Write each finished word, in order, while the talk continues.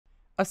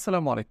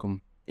Assalamu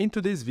alaikum. In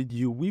today's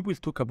video, we will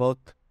talk about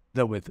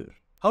the weather.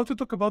 How to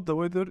talk about the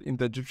weather in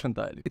the Egyptian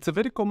dialect. It's a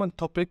very common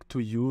topic to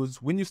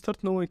use when you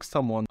start knowing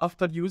someone.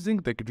 After using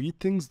the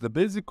greetings, the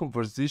basic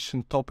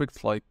conversation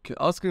topics like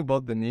asking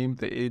about the name,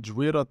 the age,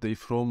 where are they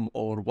from,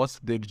 or what's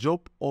their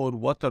job, or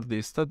what are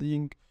they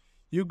studying,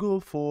 you go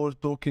for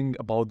talking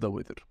about the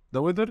weather.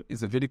 The weather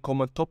is a very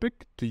common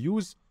topic to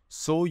use,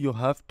 so you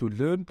have to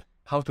learn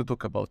how to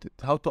talk about it.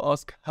 How to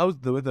ask, how's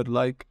the weather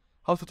like?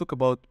 How to talk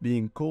about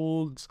being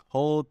cold,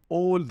 hot,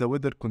 all the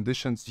weather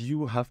conditions,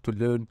 you have to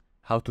learn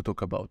how to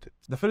talk about it.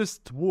 The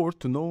first word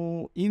to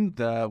know in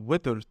the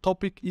weather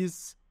topic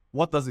is,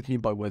 what does it mean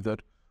by weather?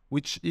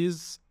 Which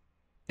is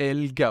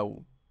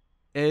𝓽𝓾𝓽𝓻.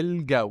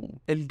 𝓽𝓾𝓽𝓻.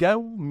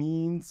 𝓽𝓾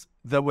means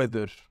the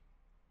weather.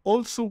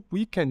 Also,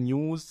 we can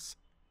use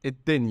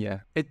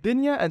𝓽𝓪𝓻.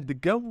 𝓽𝓪𝓻 and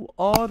𝓽𝓾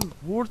are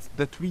words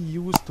that we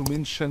use to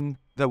mention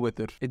the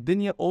weather.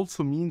 𝓽𝓪𝓻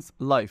also means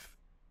life,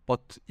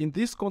 but in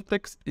this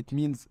context, it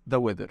means the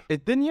weather.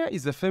 𝓽𝓪𝓻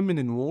is a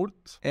feminine word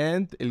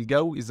and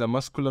𝓽𝓾 is a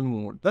masculine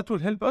word. That will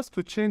help us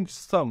to change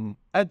some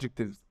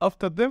adjectives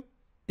after them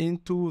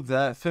into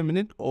the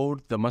feminine or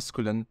the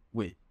masculine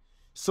way.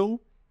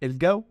 So,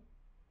 𝓽𝓾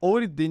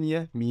or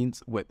𝓽𝓪𝓻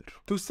means weather.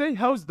 To say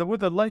how's the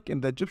weather like in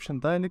the Egyptian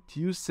dialect,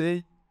 you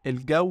say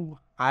𝓽𝓾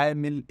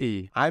عامل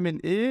إيه.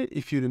 عامل إيه,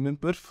 if you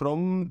remember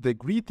from the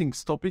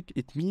greetings topic,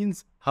 it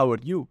means how are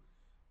you?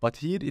 But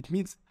here it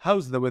means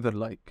how's the weather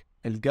like.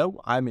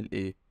 الجو عامل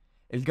ايه.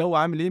 الجو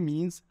عامل ايه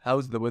means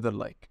how's the weather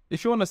like.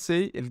 If you want to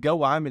say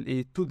الجو عامل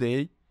ايه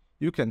today,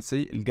 you can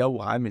say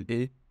الجو عامل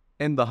ايه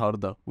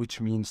النهارده,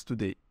 which means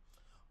today.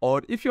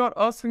 Or if you are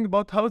asking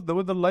about how's the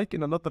weather like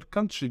in another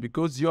country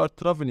because you are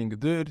traveling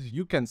there,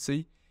 you can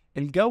say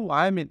الجو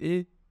عامل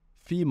ايه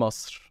في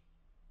مصر.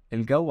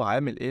 الجو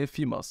عامل ايه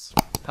في مصر.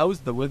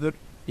 How's the weather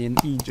in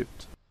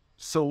Egypt?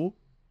 So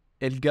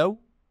الجو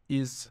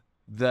is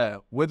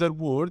the weather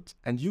word,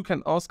 and you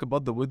can ask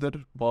about the weather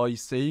by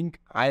saying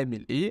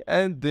عامل ايه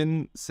and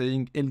then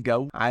saying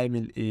الجو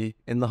عامل ايه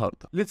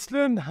النهارده. Let's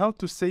learn how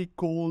to say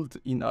cold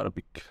in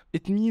Arabic.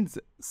 It means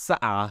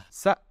سقعة.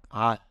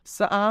 سقعة.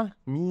 سقعة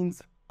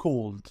means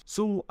cold.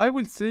 So I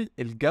will say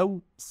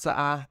الجو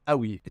سقعة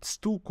قوي. It's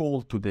too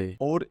cold today.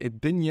 Or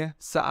الدنيا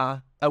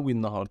سقعة قوي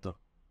النهارده.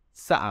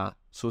 سقعة.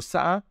 So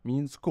سقعة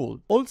means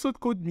cold. Also it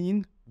could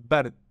mean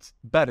برد.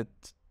 برد.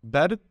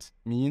 برد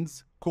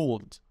means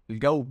cold.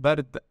 الجو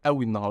برد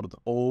قوي النهارده,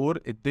 or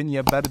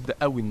الدنيا برد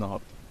قوي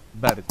النهارده.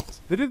 برد.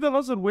 There is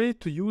another way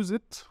to use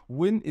it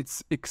when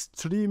it's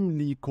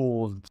extremely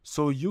cold.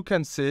 So you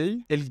can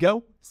say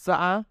الجو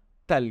ساقع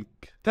تلج.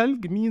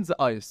 تلج means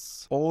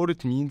ice, or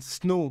it means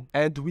snow.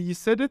 And we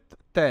said it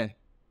تا.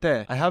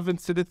 I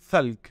haven't said it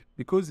ثلج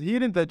because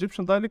here in the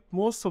Egyptian dialect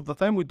most of the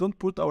time we don't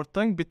put our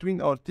tongue between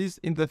our teeth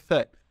in the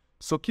th.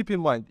 So keep in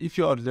mind, if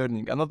you are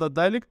learning another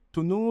dialect,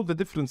 to know the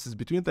differences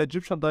between the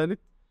Egyptian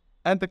dialect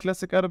and the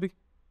classic Arabic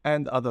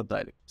and other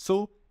dialects.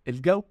 So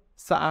الجو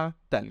ساقع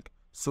تلج.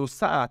 So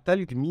ساقع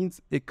تلج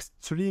means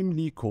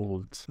extremely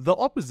cold. The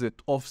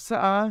opposite of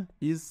ساقع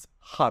is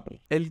حر.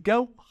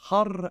 الجو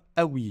حر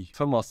قوي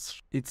في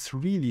مصر. It's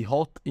really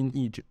hot in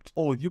Egypt.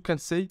 Or you can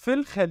say في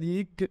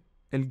الخليج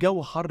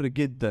الجو حر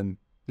جدا.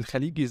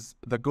 الخليج is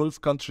the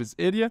Gulf countries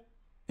area.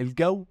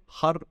 الجو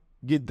حر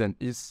جدا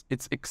is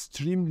it's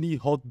extremely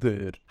hot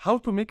there. How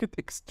to make it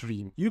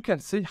extreme? You can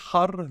say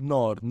حر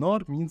نار.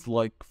 نار means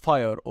like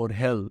fire or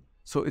hell.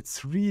 So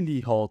it's really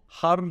hot.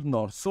 حر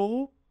نار.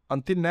 So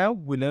until now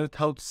we learned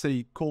how to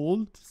say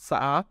cold,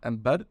 ساقع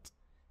and برد,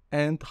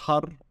 and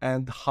حر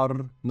and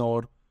حر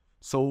نار.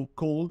 So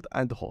cold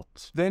and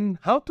hot. Then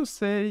how to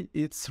say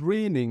it's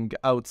raining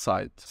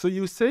outside? So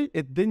you say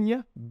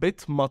الدنيا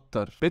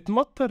بتمطر.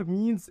 بتمطر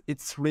means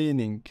it's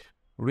raining.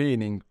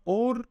 Raining.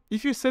 Or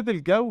if you said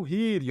الجو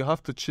here, you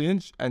have to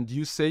change and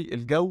you say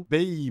الجو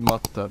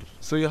بيمطر.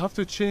 So you have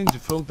to change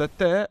from the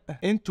تاء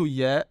into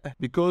ياء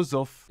because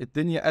of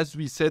الدنيا, as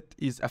we said,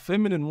 is a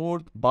feminine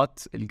word,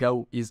 but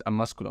الجو is a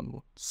masculine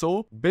word.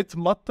 So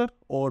بتمطر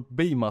or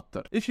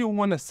بيمطر. If you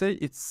want to say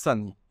it's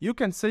sunny, you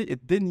can say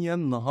الدنيا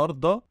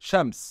النهارده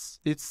شمس.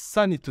 It's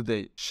sunny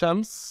today.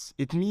 شمس,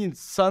 it means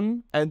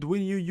sun, and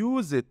when you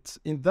use it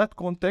in that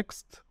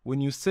context,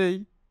 when you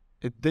say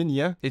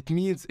الدنيا, it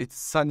means it's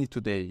sunny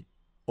today.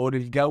 Or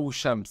الجو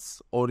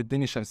شمس, or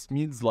الدنيا شمس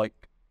means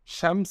like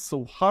شمس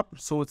وحر,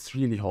 so it's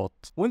really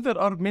hot. When there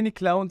are many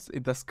clouds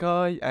in the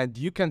sky and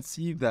you can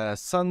see the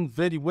sun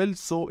very well,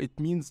 so it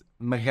means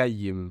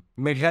مغيم.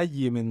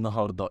 مغيم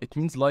النهارده. It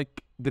means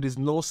like there is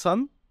no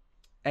sun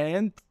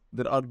and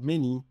there are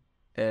many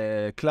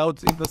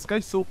clouds in the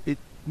sky, so it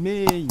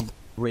may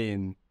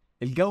rain.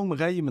 الجو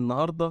مغيم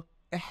النهارده,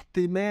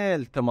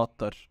 احتمال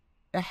تمطر.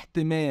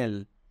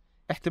 احتمال.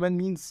 احتمال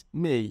means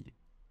may.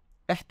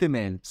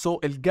 احتمال. So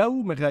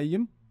الجو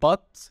مغيم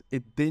but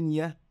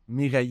الدنيا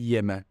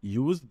مغيمة.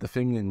 Use the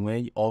feminine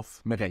way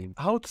of مغيم.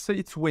 How to say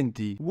it's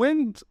windy?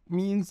 Wind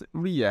means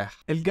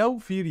رياح. الجو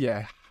فيه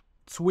رياح.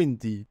 It's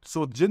windy.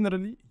 So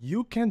generally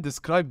you can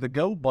describe the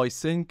جو by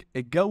saying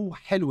الجو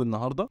حلو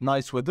النهاردة,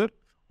 nice weather,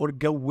 or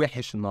جو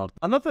وحش النهاردة.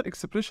 Another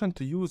expression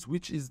to use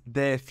which is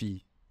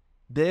دافي.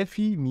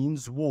 دافي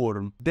means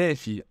warm.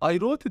 دافي. I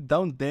wrote it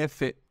down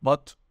دافئ,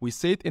 but we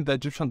say it in the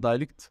Egyptian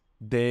dialect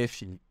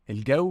دافي.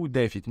 الجو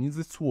دافي. It means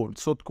it's warm.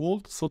 So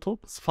cold, so hot,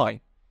 it's fine.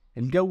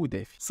 الجو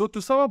دافي. So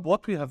to sum up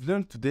what we have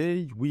learned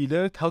today, we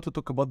learned how to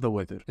talk about the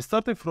weather.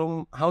 Starting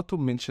from how to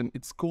mention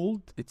it's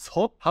cold, it's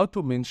hot, how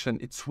to mention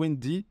it's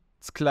windy,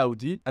 it's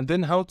cloudy, and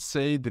then how to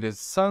say there is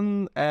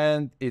sun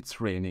and it's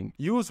raining.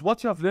 Use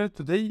what you have learned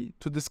today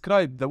to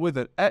describe the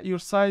weather at your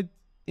side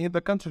in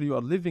the country you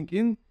are living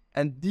in,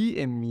 and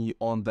DM me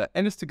on the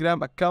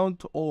Instagram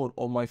account or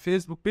on my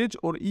Facebook page,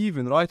 or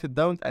even write it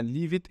down and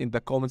leave it in the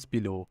comments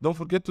below. Don't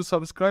forget to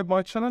subscribe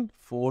my channel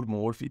for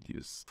more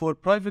videos. For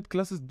private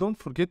classes, don't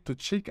forget to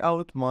check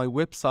out my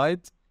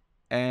website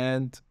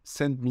and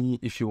send me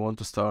if you want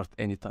to start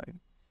anytime.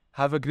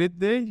 Have a great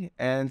day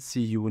and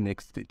see you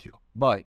next video. Bye.